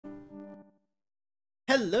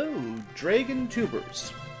Hello, Dragon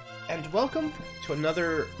Tubers, and welcome to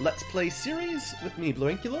another Let's Play series with me,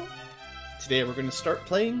 BlueAnkylo. Today we're going to start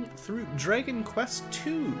playing through Dragon Quest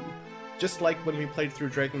II. Just like when we played through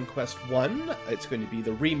Dragon Quest I, it's going to be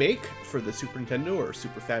the remake for the Super Nintendo or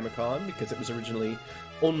Super Famicom, because it was originally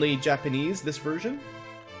only Japanese, this version.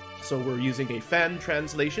 So we're using a fan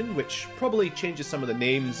translation, which probably changes some of the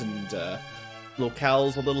names and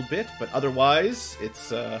locales a little bit, but otherwise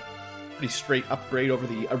it's pretty straight upgrade over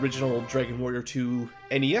the original Dragon Warrior 2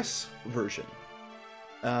 NES version.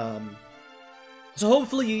 So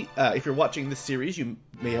hopefully, if you're watching this series, you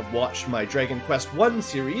may have watched my Dragon Quest 1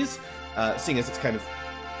 series, seeing as it's kind of,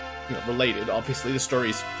 related. Obviously, the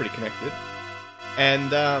story's pretty connected.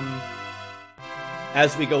 And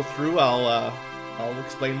as we go through, I'll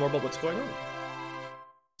explain more about what's going on.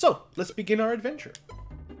 So, let's begin our adventure.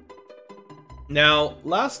 Now,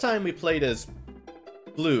 last time we played as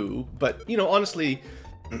Blue, but, honestly,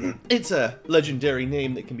 it's a legendary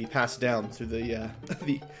name that can be passed down through the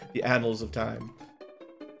the annals of time.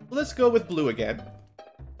 Let's go with Blue again.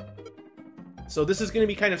 So this is going to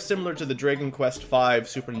be kind of similar to the Dragon Quest V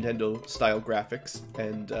Super Nintendo style graphics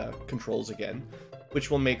and controls again,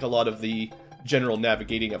 which will make a lot of the general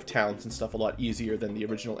navigating of towns and stuff a lot easier than the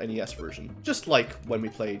original NES version, just like when we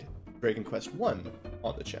played Dragon Quest I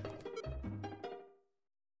on the channel.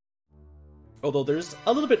 Although there's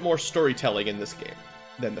a little bit more storytelling in this game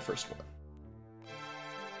than the first one.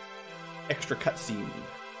 Extra cutscene.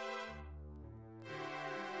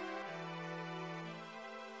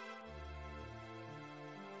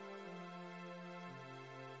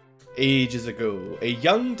 Ages ago, a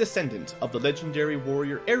young descendant of the legendary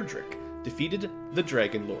warrior Erdrick defeated the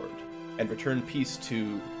Dragon Lord and returned peace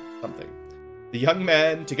to something. The young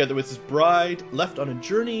man, together with his bride, left on a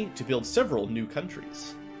journey to build several new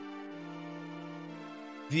countries.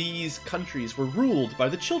 These countries were ruled by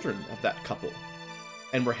the children of that couple,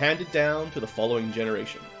 and were handed down to the following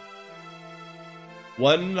generation.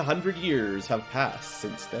 100 years have passed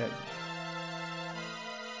since then.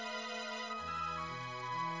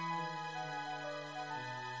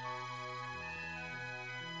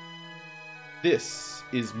 This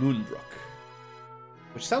is Moonbrook,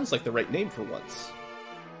 which sounds like the right name for once.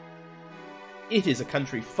 It is a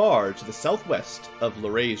country far to the southwest of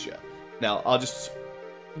Laurasia. Now, I'll just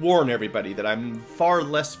warn everybody that I'm far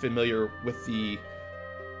less familiar with the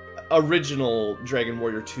original Dragon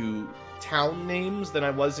Warrior 2 town names than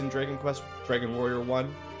I was in Dragon Warrior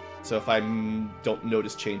 1. So if I don't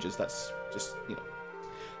notice changes, that's just,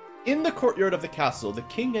 In the courtyard of the castle, the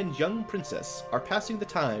king and young princess are passing the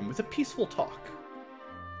time with a peaceful talk.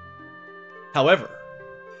 However,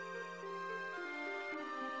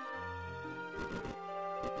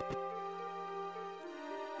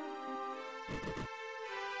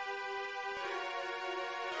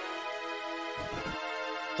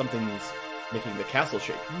 something's making the castle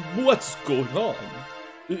shake. What's going on?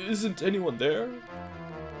 Isn't anyone there?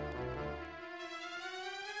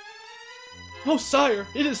 Oh, sire,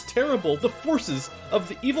 it is terrible. The forces of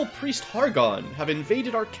the evil priest Hargon have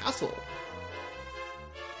invaded our castle.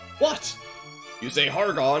 What? You say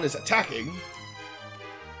Hargon is attacking?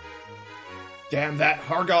 Damn that,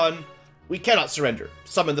 Hargon. We cannot surrender.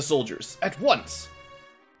 Summon the soldiers at once.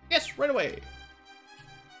 Yes, right away.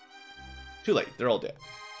 Too late. They're all dead.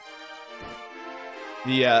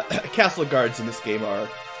 The castle guards in this game are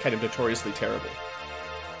kind of notoriously terrible.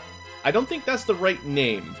 I don't think that's the right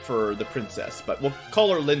name for the princess, but we'll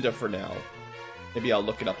call her Linda for now. Maybe I'll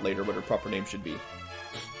look it up later what her proper name should be.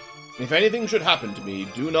 If anything should happen to me,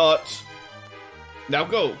 do not... Now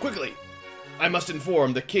go, quickly! I must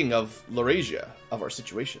inform the king of Laurasia of our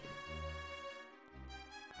situation.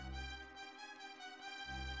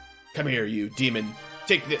 Come here, you demon.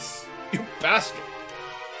 Take this, you bastard!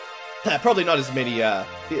 Probably not as many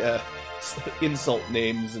insult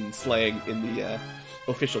names and slang in the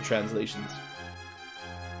official translations.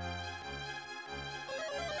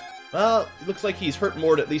 Well, it looks like he's hurt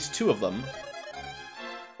more at least two of them.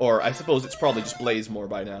 Or I suppose it's probably just Blazemore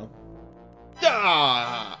by now.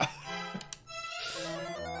 Ah!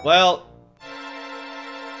 Well,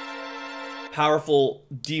 powerful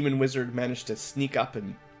demon wizard managed to sneak up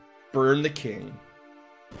and burn the king.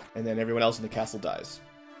 And then everyone else in the castle dies.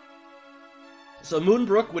 So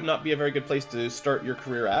Moonbrook would not be a very good place to start your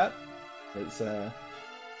career at, because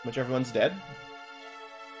much everyone's dead.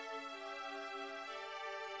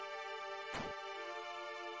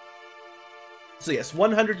 So yes,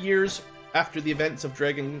 100 years after the events of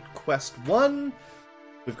Dragon Quest I,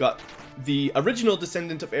 we've got the original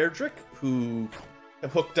descendant of Erdrick, who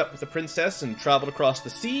hooked up with the princess and traveled across the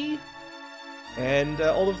sea, and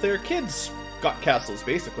all of their kids got castles,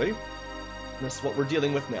 basically. That's what we're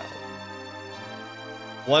dealing with now.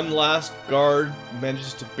 One last guard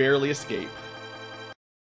manages to barely escape.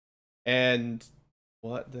 And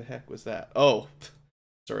what the heck was that? Oh,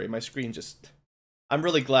 sorry, my screen just... I'm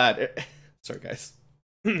really glad. Sorry, guys.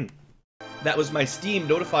 That was my Steam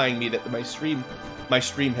notifying me that my stream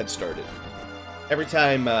had started. Every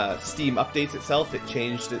time Steam updates itself, it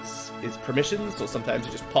changed its permissions, so sometimes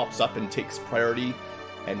it just pops up and takes priority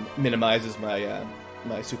and minimizes my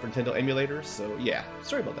my Super Nintendo emulator. So yeah,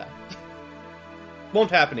 sorry about that.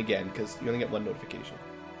 Won't happen again because you only get one notification.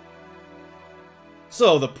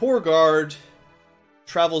 So the poor guard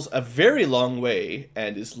travels a very long way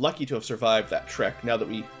and is lucky to have survived that trek. Now that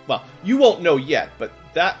well, you won't know yet, but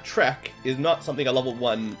that trek is not something a level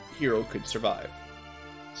 1 hero could survive.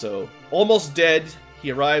 So, almost dead,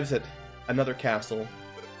 he arrives at another castle.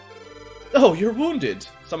 Oh, you're wounded!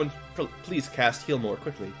 Someone please cast heal more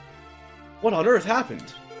quickly. What on earth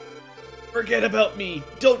happened? Forget about me!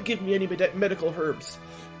 Don't give me any medical herbs!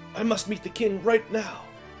 I must meet the king right now!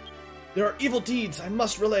 There are evil deeds I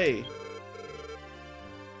must relay!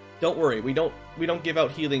 Don't worry, we don't give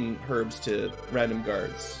out healing herbs to random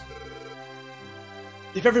guards.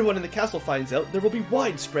 If everyone in the castle finds out, there will be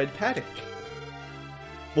widespread panic.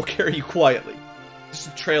 We'll carry you quietly. Just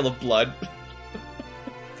a trail of blood.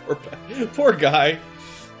 Poor guy.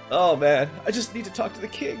 Oh man, I just need to talk to the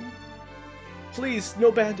king. Please,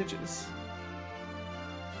 no bandages.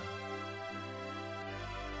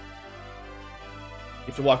 You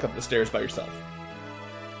have to walk up the stairs by yourself.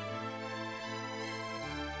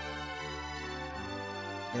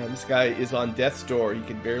 And this guy is on death's door. He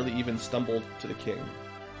can barely even stumble to the king.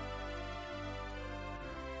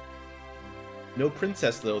 No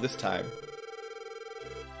princess, though, this time.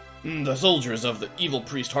 The soldiers of the evil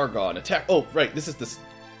priest Hargon attack... Oh, right, this is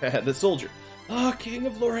the soldier. Ah, king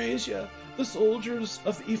of Laurasia, the soldiers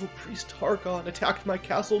of the evil priest Hargon attacked my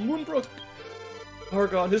castle Moonbrook.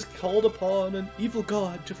 Hargon has called upon an evil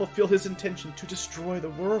god to fulfill his intention to destroy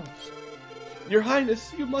the world. Your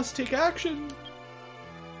Highness, you must take action.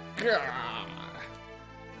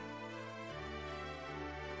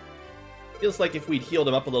 Feels like if we'd healed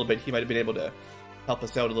him up a little bit, he might have been able to help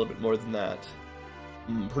us out a little bit more than that.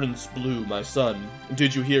 Prince Blue, my son,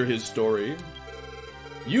 did you hear his story?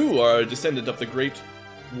 You are a descendant of the great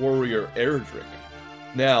warrior Erdrick.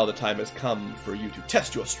 Now the time has come for you to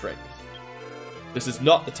test your strength. This is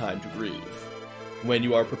not the time to grieve. When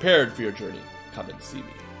you are prepared for your journey, come and see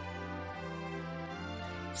me.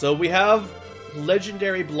 So we have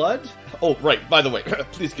legendary blood. Oh, right, by the way,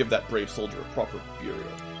 please give that brave soldier a proper burial.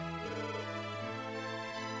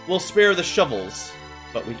 We'll spare the shovels,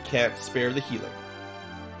 but we can't spare the healing.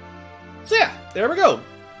 So yeah, there we go.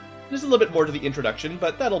 There's a little bit more to the introduction,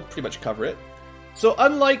 but that'll pretty much cover it. So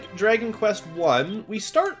unlike Dragon Quest 1, we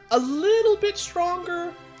start a little bit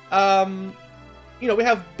stronger. You know, we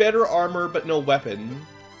have better armor, but no weapon.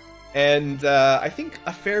 And I think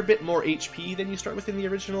a fair bit more HP than you start with in the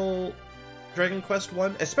original Dragon Quest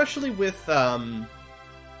 1, especially with the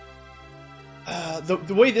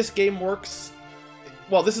way this game works.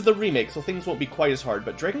 Well, this is the remake, so things won't be quite as hard,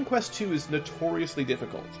 but Dragon Quest 2 is notoriously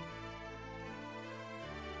difficult.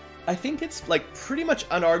 I think it's, like, pretty much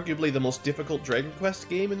unarguably the most difficult Dragon Quest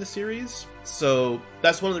game in the series, so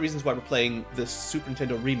that's one of the reasons why we're playing this Super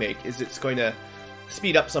Nintendo remake, is it's going to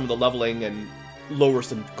speed up some of the leveling and lower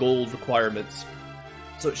some gold requirements.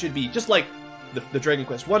 So it should be, just like the Dragon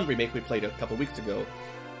Quest 1 remake we played a couple weeks ago,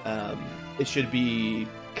 it should be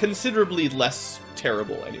considerably less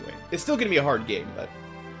terrible anyway. It's still going to be a hard game, but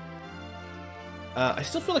I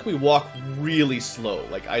still feel like we walk really slow.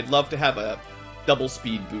 Like, I'd love to have a double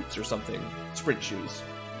speed boots or something. Sprint shoes.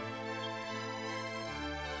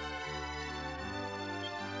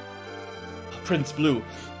 Prince Blue,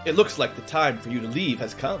 it looks like the time for you to leave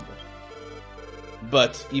has come.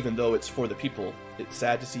 But even though it's for the people, it's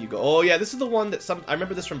sad to see you go. Oh yeah, this is the one that I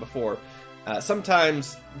remember this from before.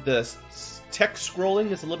 Sometimes the text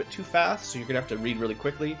scrolling is a little bit too fast, so you're going to have to read really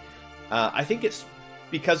quickly. I think it's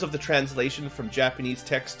because of the translation from Japanese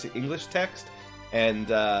text to English text, and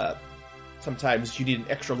sometimes you need an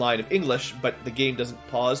extra line of English, but the game doesn't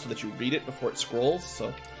pause so that you read it before it scrolls,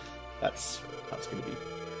 so that's how it's going to be.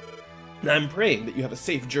 And I'm praying that you have a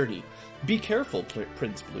safe journey. Be careful,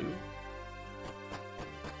 Prince Blue.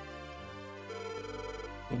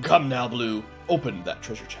 Come now, Blue. Open that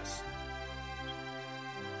treasure chest.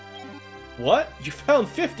 What? You found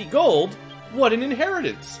 50 gold? What an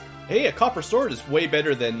inheritance! Hey, a copper sword is way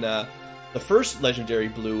better than the first legendary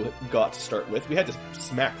Blue got to start with. We had to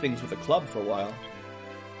smack things with a club for a while.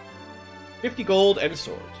 50 gold and a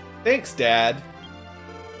sword. Thanks, Dad.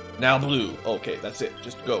 Now blue. Okay, that's it.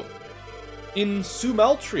 Just go. In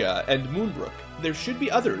Sumaltria and Moonbrook, there should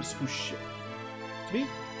be others who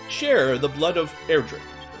share the blood of Erdrick.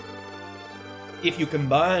 If you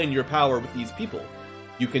combine your power with these people,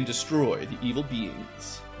 you can destroy the evil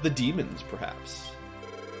beings. The demons, perhaps.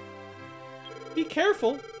 Be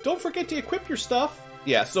careful. Don't forget to equip your stuff.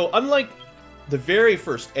 Yeah, so unlike the very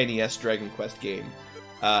first NES Dragon Quest game,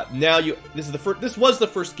 this was the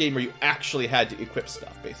first game where you actually had to equip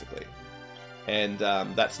stuff, basically. And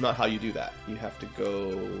that's not how you do that. You have to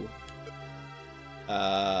go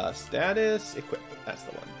status, equip. That's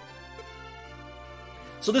the one.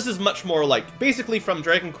 So this is much more like, basically from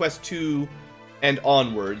Dragon Quest 2 and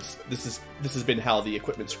onwards, this has been how the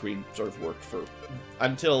equipment screen sort of worked for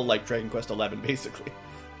until like Dragon Quest 11, basically.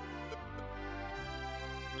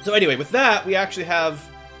 So anyway, with that, we actually have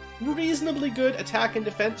reasonably good attack and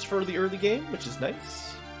defense for the early game, which is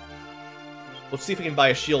nice. Let's see if we can buy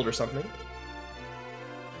a shield or something.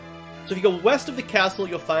 So if you go west of the castle,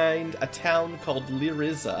 you'll find a town called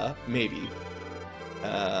Lyriza, maybe.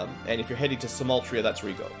 And if you're heading to Sumaltria, that's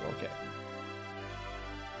where you go. Okay.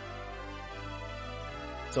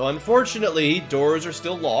 So unfortunately, doors are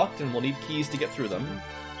still locked, and we'll need keys to get through them.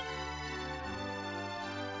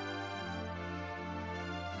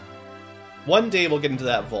 One day we'll get into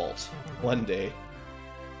that vault. One day.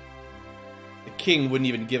 The king wouldn't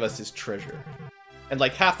even give us his treasure. And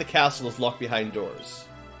like half the castle is locked behind doors.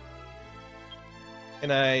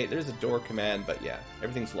 There's a door command, but yeah,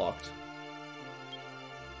 everything's locked.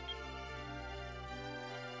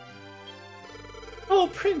 Oh,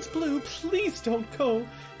 Prince Blue, please don't go.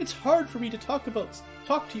 It's hard for me to talk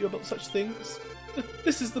to you about such things.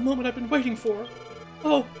 This is the moment I've been waiting for.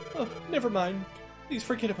 Oh, never mind. Please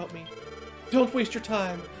forget about me. Don't waste your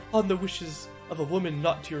time on the wishes of a woman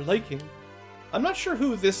not to your liking. I'm not sure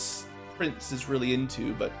who this prince is really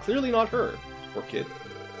into, but clearly not her. Poor kid.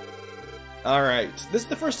 Alright, this is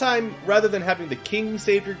the first time, rather than having the king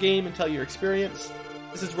save your game and tell your experience,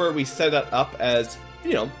 this is where we set it up as,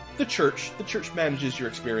 you know, the church. The church manages your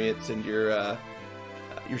experience and your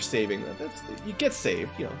saving. You get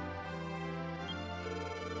saved, you know.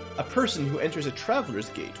 A person who enters a traveler's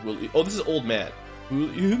gate will... Oh, this is Old Man. Will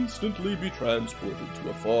instantly be transported to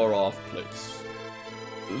a far-off place.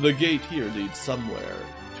 The gate here leads somewhere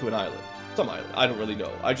to an island. Some island. I don't really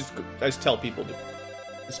know. I just tell people that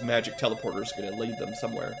this magic teleporter is going to lead them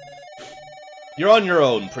somewhere. You're on your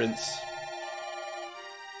own, Prince.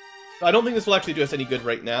 I don't think this will actually do us any good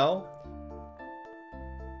right now.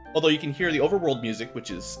 Although you can hear the overworld music,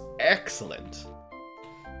 which is excellent.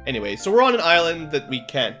 Anyway, so we're on an island that we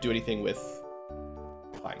can't do anything with.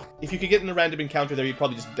 Fine. If you could get in a random encounter there, you'd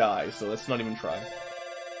probably just die, so let's not even try.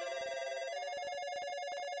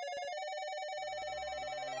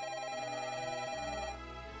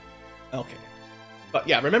 Okay. But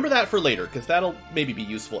yeah, remember that for later, because that'll maybe be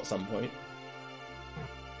useful at some point.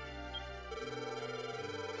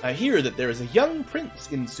 I hear that there is a young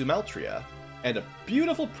prince in Sumaltria, and a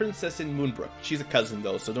beautiful princess in Moonbrook. She's a cousin,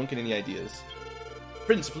 though, so don't get any ideas.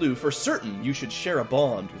 Prince Blue, for certain, you should share a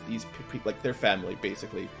bond with these people, like their family,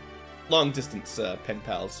 basically. Long-distance pen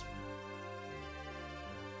pals.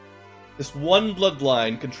 This one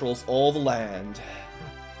bloodline controls all the land.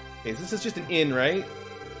 Okay, so this is just an inn, right?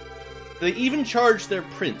 They even charge their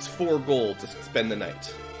prince 4 gold to spend the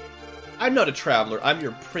night. I'm not a traveler, I'm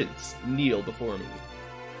your prince. Kneel before me.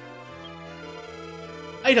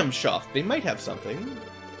 Item shop. They might have something.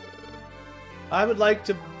 I would like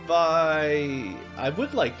to buy... I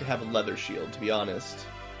would like to have a leather shield, to be honest.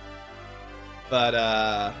 But,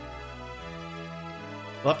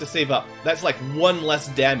 we'll have to save up. That's like 1 less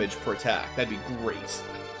damage per attack. That'd be great.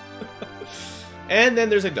 And then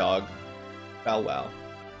there's a dog. Bow wow.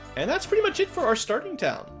 And that's pretty much it for our starting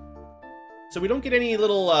town. So we don't get any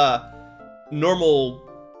little, normal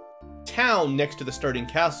town next to the starting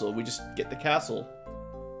castle. We just get the castle.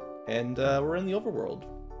 And we're in the overworld.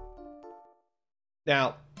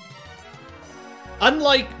 Now,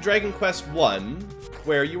 unlike Dragon Quest 1,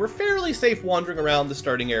 where you were fairly safe wandering around the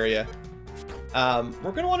starting area,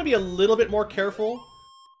 we're going to want to be a little bit more careful,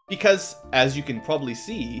 because, as you can probably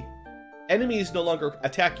see, enemies no longer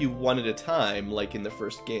attack you one at a time like in the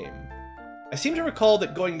first game. I seem to recall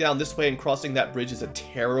that going down this way and crossing that bridge is a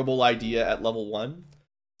terrible idea at level 1,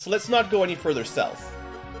 so let's not go any further south.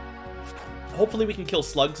 Hopefully we can kill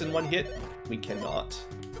slugs in 1 hit. We cannot.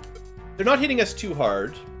 They're not hitting us too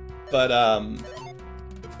hard, but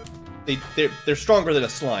they're stronger than a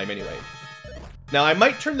slime anyway. Now I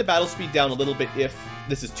might turn the battle speed down a little bit if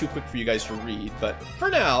this is too quick for you guys to read, but for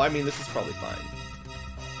now, I mean, this is probably fine.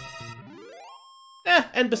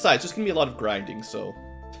 And besides, there's gonna be a lot of grinding, so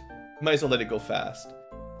Might as well let it go fast.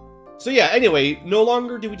 So yeah, anyway, no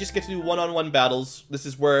longer do we just get to do one-on-one battles. This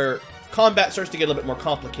is where combat starts to get a little bit more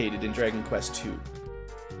complicated in Dragon Quest II.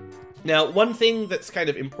 Now, one thing that's kind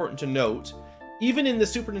of important to note, even in the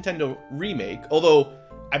Super Nintendo remake, although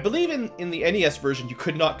I believe in the NES version you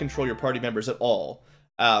could not control your party members at all,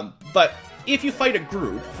 but if you fight a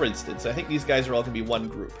group, for instance, I think these guys are all going to be one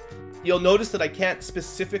group, you'll notice that I can't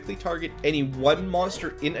specifically target any one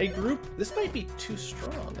monster in a group. This might be too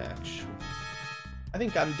strong, actually. I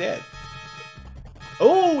think I'm dead.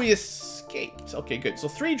 Oh, we escaped. Okay, good. So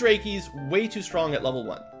 3 Drakies, way too strong at level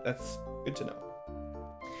 1. That's good to know.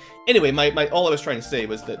 Anyway, all I was trying to say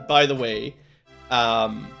was that, by the way,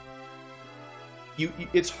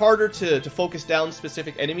 it's harder to focus down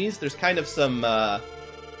specific enemies. There's kind of some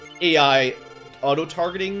AI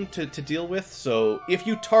auto-targeting to deal with. So if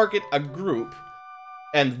you target a group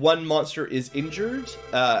and one monster is injured,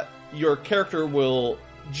 your character will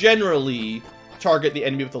generally target the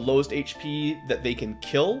enemy with the lowest HP that they can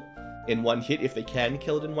kill in one hit, if they can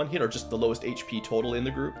kill it in one hit, or just the lowest HP total in the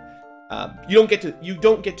group. You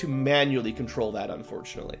don't get to manually control that,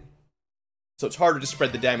 unfortunately. So it's harder to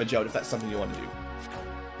spread the damage out if that's something you want to do.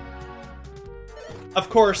 Of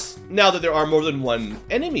course, now that there are more than one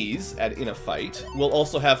enemies in a fight, we'll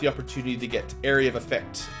also have the opportunity to get area of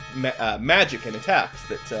effect magic and attacks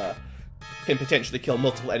that can potentially kill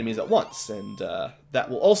multiple enemies at once, and that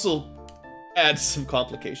will also add some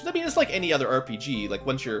complications. I mean, it's like any other RPG. Like,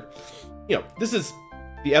 once you're... this is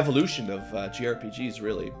the evolution of JRPGs,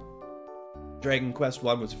 really. Dragon Quest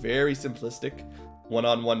I was very simplistic,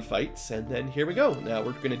 one-on-one fights, and then here we go. Now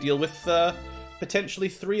we're going to deal with potentially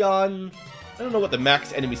 3 on... I don't know what the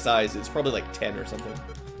max enemy size is, probably like 10 or something.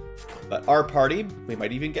 But our party, we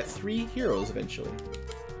might even get 3 heroes eventually.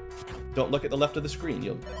 Don't look at the left of the screen,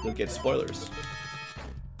 you'll get spoilers.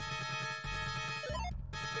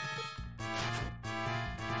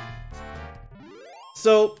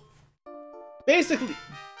 So, basically,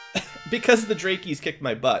 because the Drakies kicked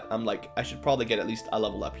my butt, I'm like, I should probably get at least a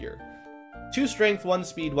level up here. 2 strength, 1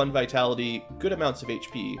 speed, 1 vitality, good amounts of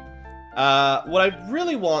HP. What I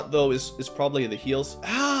really want, though, is probably the heals.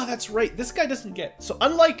 Ah, that's right, this guy doesn't get... So,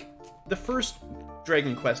 unlike the first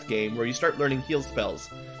Dragon Quest game, where you start learning heal spells,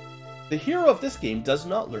 the hero of this game does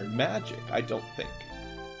not learn magic, I don't think.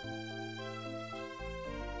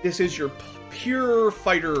 This is your pure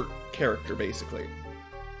fighter character, basically.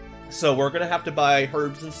 So we're gonna have to buy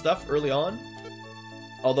herbs and stuff early on.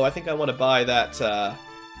 Although I think I want to buy that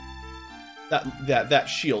that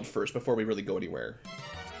shield first before we really go anywhere.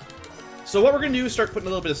 So what we're gonna do is start putting a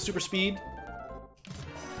little bit of super speed.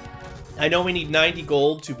 I know we need 90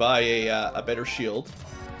 gold to buy a better shield,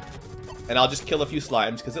 and I'll just kill a few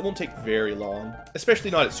slimes because it won't take very long,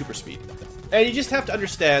 especially not at super speed. And you just have to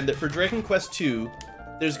understand that for Dragon Quest II,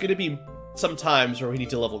 there's gonna be some times where we need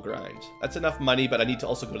to level grind. That's enough money, but I need to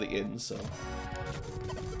also go to the inn, so...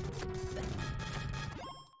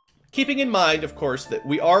 Keeping in mind, of course, that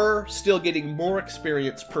we are still getting more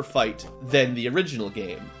experience per fight than the original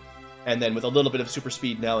game. And then with a little bit of super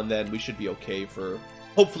speed now and then, we should be okay for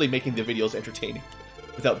hopefully making the videos entertaining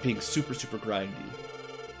without being super, super grindy.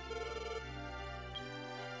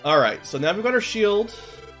 Alright, so now we've got our shield.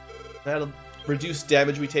 That'll reduce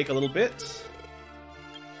damage we take a little bit.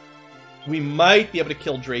 We might be able to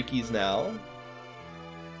kill Drakies now.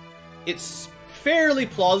 It's fairly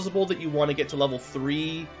plausible that you want to get to level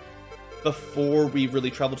 3 before we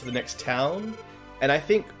really travel to the next town. And I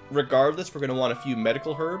think, regardless, we're going to want a few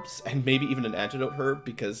medical herbs, and maybe even an antidote herb,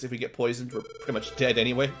 because if we get poisoned, we're pretty much dead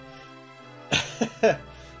anyway.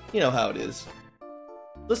 You know how it is.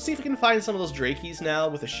 Let's see if we can find some of those Drakies now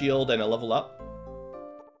with a shield and a level up.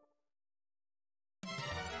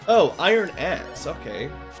 Oh, Iron Ants,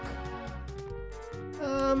 okay.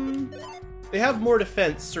 They have more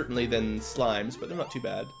defense, certainly, than slimes, but they're not too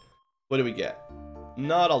bad. What do we get?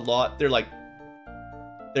 Not a lot.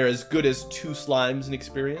 They're as good as 2 slimes in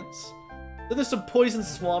experience. Then there's some poison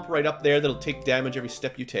swamp right up there that'll take damage every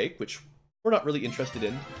step you take, which we're not really interested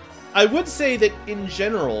in. I would say that, in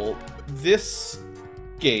general, this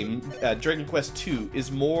game, Dragon Quest II,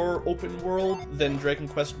 is more open world than Dragon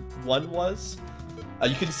Quest I was.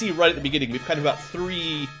 You can see right at the beginning, we've kind of got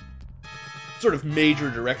 3... sort of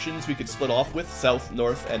major directions we could split off with, south,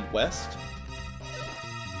 north, and west.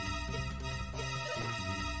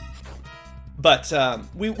 But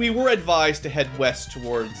we were advised to head west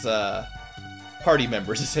towards party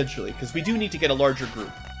members, essentially, because we do need to get a larger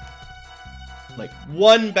group. Like,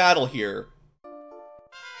 one battle here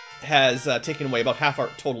has taken away about half our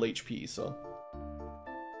total HP, so...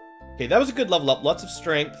 Okay, that was a good level up. Lots of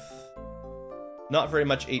strength. Not very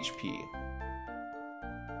much HP.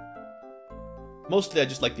 Mostly I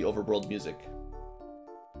just like the overworld music.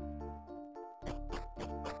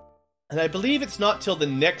 And I believe it's not till the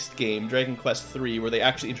next game, Dragon Quest III, where they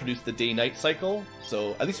actually introduce the day-night cycle.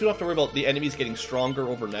 So at least we don't have to worry about the enemies getting stronger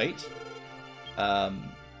overnight.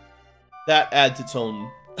 That adds its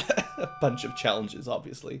own bunch of challenges,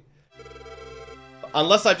 obviously.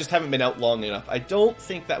 Unless I just haven't been out long enough. I don't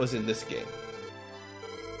think that was in this game.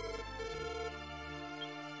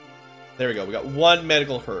 There we go. We got one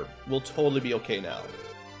medical herb. We'll totally be okay now.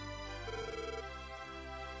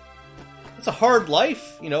 It's a hard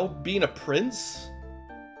life, you know, being a prince.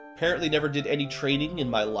 Apparently never did any training in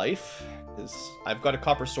my life, because I've got a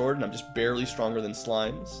copper sword and I'm just barely stronger than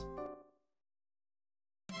slimes.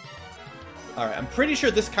 Alright, I'm pretty sure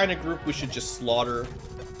this kind of group we should just slaughter.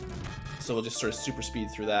 So we'll just sort of super speed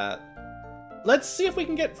through that. Let's see if we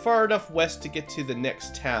can get far enough west to get to the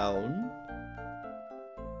next town.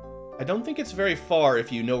 I don't think it's very far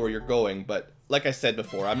if you know where you're going, but like I said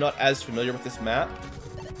before, I'm not as familiar with this map.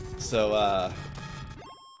 So,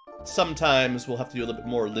 sometimes we'll have to do a little bit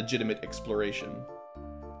more legitimate exploration.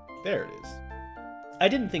 There it is. I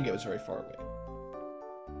didn't think it was very far away.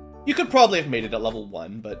 You could probably have made it at level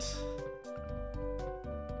 1, but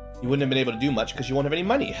you wouldn't have been able to do much because you won't have any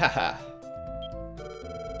money, haha.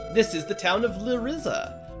 This is the town of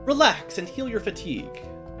Lyriza. Relax and heal your fatigue.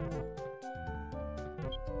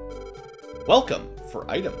 Welcome for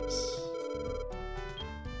items.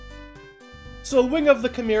 So Wing of the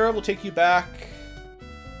Chimera will take you back.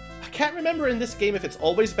 I can't remember in this game if it's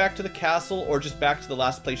always back to the castle or just back to the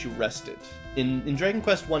last place you rested. In Dragon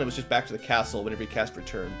Quest 1 it was just back to the castle whenever you cast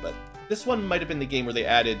Return, but this one might have been the game where they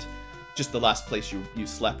added just the last place you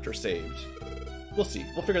slept or saved. We'll see.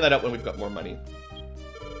 We'll figure that out when we've got more money.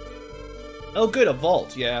 Oh good, a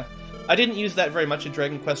vault, yeah. I didn't use that very much in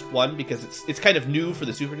Dragon Quest 1 because it's kind of new for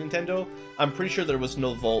the Super Nintendo. I'm pretty sure there was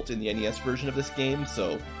no vault in the NES version of this game,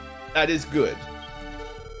 so that is good.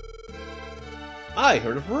 I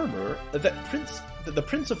heard a rumor that the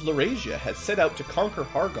Prince of Laurasia had set out to conquer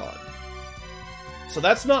Hargon. So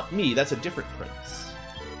that's not me, that's a different prince.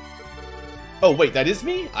 Oh wait, that is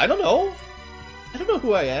me? I don't know. I don't know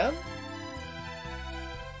who I am.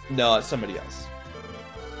 No, it's somebody else.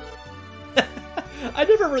 I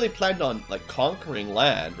never really planned on, like, conquering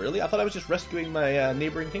land, really. I thought I was just rescuing my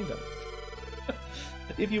neighboring kingdom.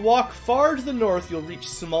 If you walk far to the north, you'll reach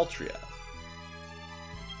Sumaltria.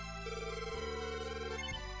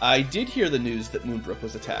 I did hear the news that Moonbrook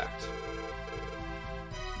was attacked.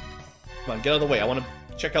 Come on, get out of the way. I want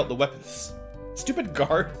to check out the weapons. Stupid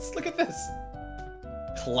guards. Look at this.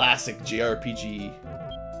 Classic JRPG.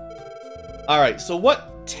 Alright, so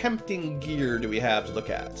what tempting gear do we have to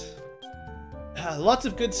look at? Lots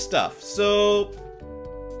of good stuff. So,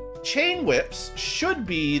 chain whips should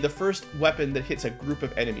be the first weapon that hits a group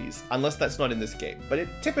of enemies, unless that's not in this game, but it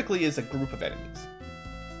typically is a group of enemies.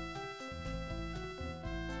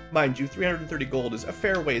 Mind you, 330 gold is a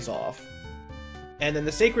fair ways off. And then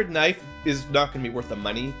the Sacred Knife is not going to be worth the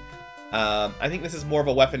money. I think this is more of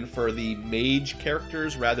a weapon for the mage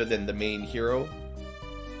characters rather than the main hero.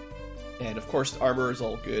 And of course, armor is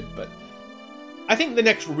all good, but I think the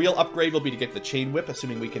next real upgrade will be to get the Chain Whip,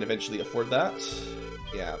 assuming we can eventually afford that.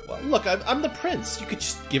 Yeah, well, look, I'm the prince. You could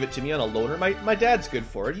just give it to me on a loaner. My dad's good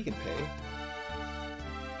for it. He can pay.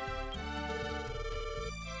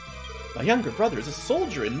 My younger brother is a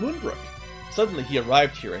soldier in Moonbrook. Suddenly he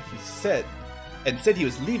arrived here and said he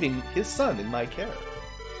was leaving his son in my care.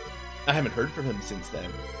 I haven't heard from him since then.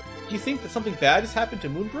 Do you think that something bad has happened to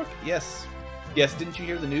Moonbrook? Yes. Yes, didn't you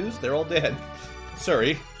hear the news? They're all dead.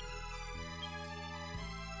 Sorry.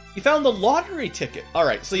 He found the lottery ticket.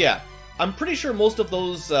 Alright, so yeah. I'm pretty sure most of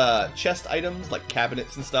those chest items, like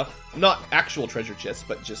cabinets and stuff, not actual treasure chests,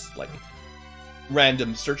 but just like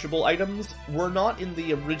random searchable items, were not in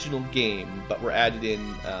the original game, but were added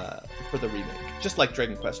in for the remake. Just like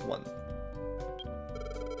Dragon Quest 1.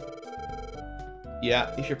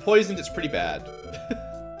 Yeah, if you're poisoned, it's pretty bad.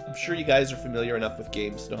 I'm sure you guys are familiar enough with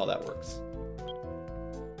games to know how that works.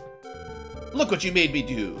 Look what you made me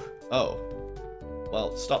do! Oh.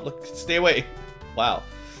 Well, stay away. Wow.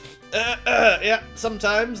 Yeah,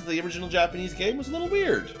 sometimes the original Japanese game was a little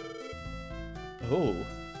weird. Oh.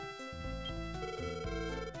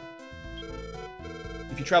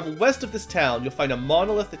 If you travel west of this town, you'll find a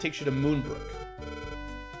monolith that takes you to Moonbrook.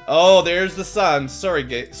 Oh, there's the sun. Sorry,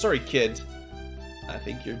 kid. I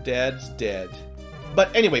think your dad's dead.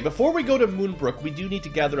 But anyway, before we go to Moonbrook, we do need to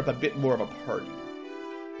gather up a bit more of a party.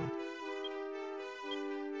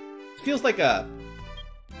 It feels like a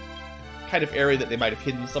kind of area that they might have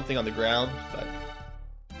hidden something on the ground, but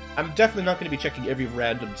I'm definitely not going to be checking every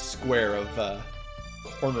random square of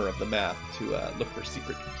corner of the map to look for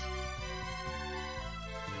secrets.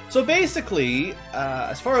 So basically,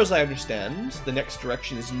 as far as I understand, the next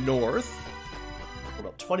direction is north. We're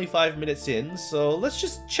about 25 minutes in, so let's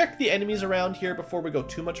just check the enemies around here before we go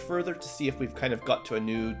too much further to see if we've kind of got to a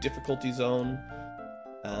new difficulty zone.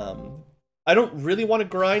 I don't really want to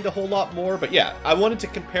grind a whole lot more, but yeah, I wanted to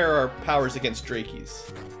compare our powers against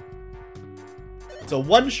Drakeys. So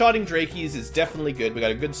one-shotting Drakeys is definitely good. We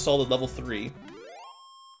got a good solid level 3.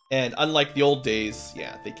 And unlike the old days,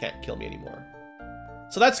 yeah, they can't kill me anymore.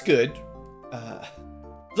 So that's good.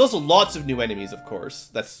 There's also lots of new enemies, of course.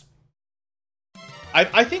 That's...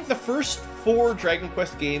 I think the first 4 Dragon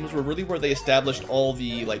Quest games were really where they established all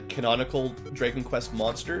the, like, canonical Dragon Quest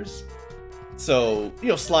monsters. So, you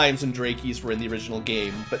know, slimes and Drakeys were in the original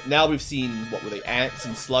game, but now we've seen, what were they, ants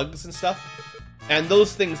and slugs and stuff? And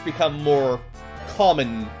those things become more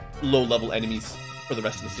common low-level enemies for the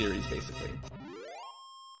rest of the series, basically.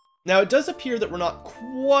 Now, it does appear that we're not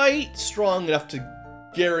quite strong enough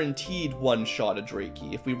to guaranteed one-shot a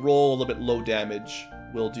Drakey. If we roll a little bit low damage,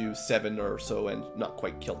 we'll do 7 or so and not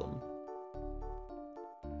quite kill them.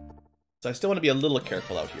 So I still want to be a little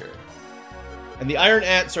careful out here. And the Iron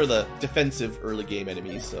Ants are the defensive early game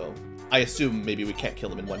enemies, so I assume maybe we can't kill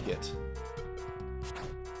them in one hit.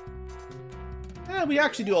 We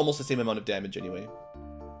actually do almost the same amount of damage anyway.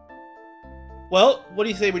 Well, what do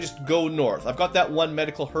you say we just go north? I've got that one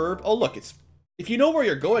medical herb. Oh look, it's... if you know where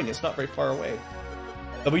you're going, it's not very far away.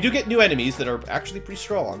 But we do get new enemies that are actually pretty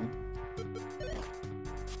strong.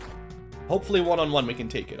 Hopefully one-on-one we can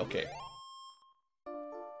take it. Okay.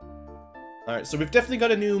 Alright, so we've definitely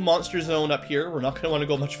got a new monster zone up here. We're not going to want to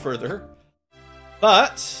go much further.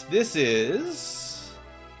 But this is...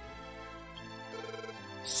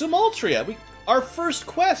 Sumaltria. Our first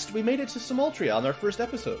quest. We made it to Sumaltria on our first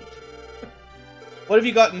episode. What have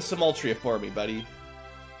you got in Sumaltria for me, buddy?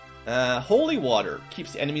 Holy water.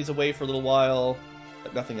 Keeps the enemies away for a little while,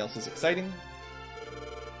 but nothing else is exciting.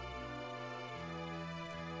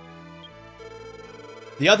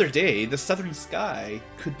 The other day, the southern sky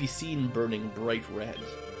could be seen burning bright red.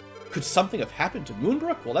 Could something have happened to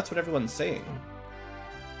Moonbrook? Well, that's what everyone's saying.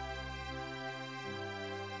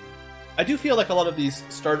 I do feel like a lot of these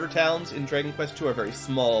starter towns in Dragon Quest II are very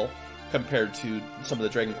small compared to some of the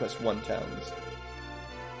Dragon Quest I towns.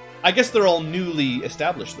 I guess they're all newly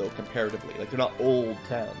established, though, comparatively. Like, they're not old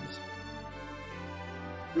towns.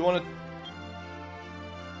 We want to...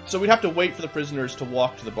 So we'd have to wait for the prisoners to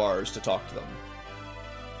walk to the bars to talk to them.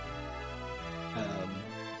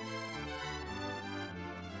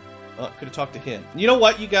 Could have talked to him. You know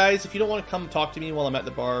what, you guys? If you don't want to come talk to me while I'm at the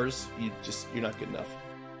bars, you're not good enough.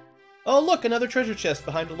 Oh, look, another treasure chest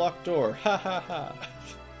behind a locked door. Ha ha ha.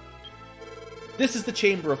 This is the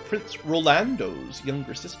chamber of Prince Rolando's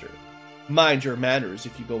younger sister. Mind your manners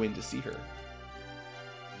if you go in to see her.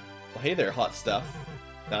 Well, hey there, hot stuff.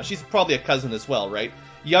 Now, she's probably a cousin as well, right?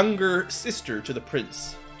 Younger sister to the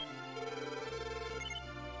prince.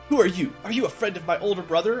 Who are you? Are you a friend of my older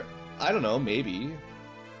brother? I don't know, maybe.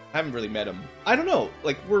 I haven't really met him. I don't know.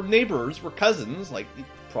 Like, we're neighbors, we're cousins. Like, you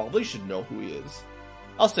probably should know who he is.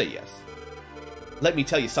 I'll say yes. Let me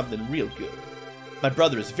tell you something real good. My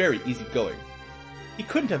brother is very easygoing. He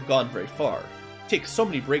couldn't have gone very far. He takes so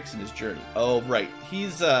many breaks in his journey. Oh, right.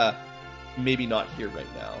 He's, maybe not here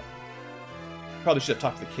right now. Probably should have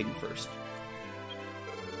talked to the king first.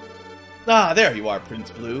 Ah, there you are,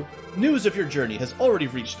 Prince Blue. News of your journey has already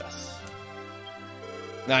reached us.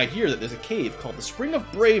 Now I hear that there's a cave called the Spring of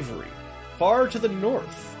Bravery, far to the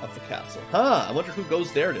north of the castle. Huh, I wonder who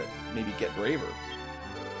goes there to maybe get braver.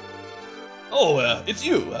 Oh, it's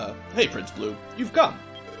you. Hey, Prince Blue, you've come.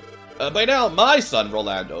 By now, my son,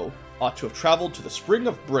 Rolando, ought to have traveled to the Spring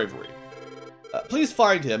of Bravery. Please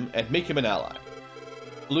find him and make him an ally.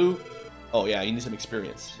 Blue? Oh yeah, you need some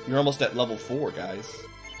experience. You're almost at level 4, guys.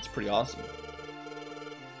 It's pretty awesome.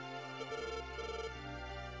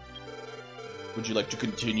 Would you like to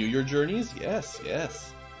continue your journeys? Yes,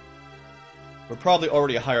 yes. We're probably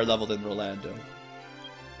already a higher level than Rolando.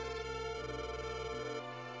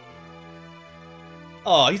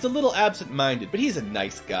 Oh, he's a little absent-minded, but he's a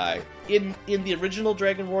nice guy. In the original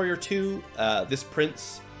Dragon Warrior 2, this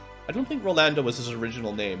prince, I don't think Rolando was his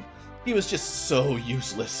original name. He was just so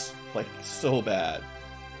useless. Like, so bad.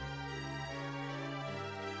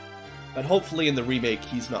 But hopefully in the remake,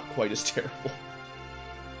 he's not quite as terrible.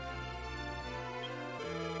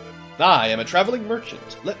 I am a traveling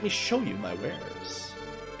merchant. Let me show you my wares.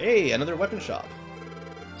 Hey, another weapon shop.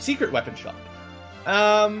 Secret weapon shop.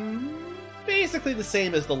 Basically the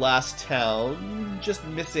same as the last town, just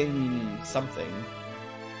missing something.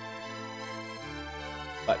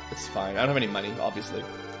 but it's fine. I don't have any money, obviously.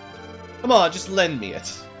 Come on, just lend me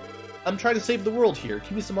it. I'm trying to save the world here.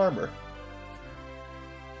 Give me some armor.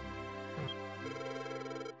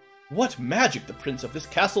 What magic the prince of this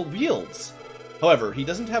castle wields! However, he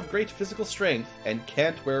doesn't have great physical strength and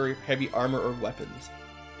can't wear heavy armor or weapons.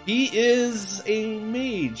 He is a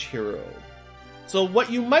mage hero. So what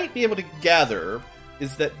you might be able to gather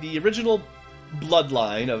is that the original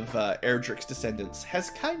bloodline of Erdrick's descendants has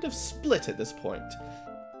kind of split at this point.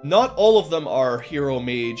 Not all of them are hero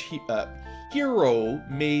mage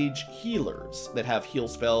healers that have heal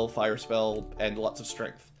spell, fire spell, and lots of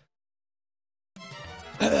strength.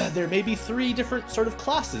 There may be 3 different sort of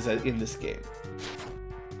classes in this game.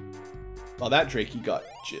 Well, that Drakey got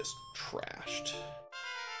just trashed.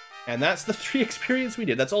 And that's the 3 experience we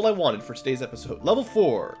did. That's all I wanted for today's episode. Level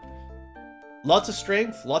 4. Lots of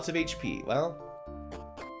strength, lots of HP. Well,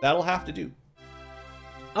 that'll have to do.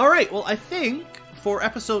 Alright, well, I think for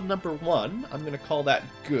episode number 1, I'm going to call that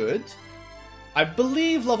good. I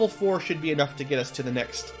believe level 4 should be enough to get us to the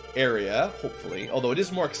next area, hopefully. Although it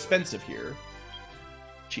is more expensive here.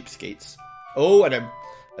 Cheapskates. Oh, and a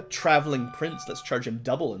traveling prince. Let's charge him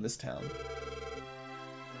double in this town.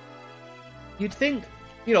 You'd think,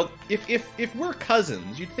 you know, if we're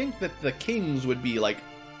cousins, you'd think that the kings would be like,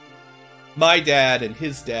 my dad and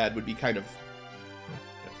his dad would be kind of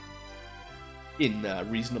in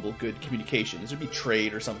reasonable good communications. There'd be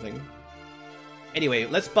trade or something. Anyway,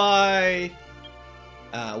 let's buy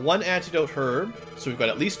 1 antidote herb, so we've got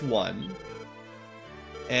at least 1.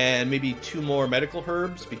 And maybe 2 more medical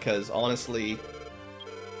herbs, because honestly,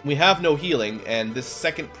 we have no healing, and this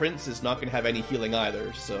second prince is not going to have any healing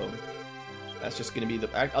either, so that's just going to be the...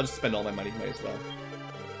 I'll just spend all my money, might as well.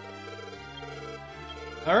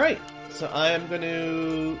 Alright, so I am going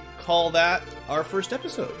to call that our first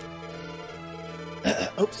episode.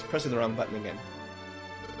 Oops, pressing the wrong button again.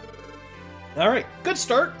 Alright, good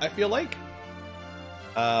start, I feel like.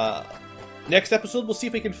 Next episode, we'll see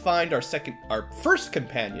if we can find our first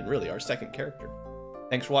companion, really, our second character.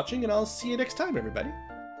 Thanks for watching, and I'll see you next time, everybody.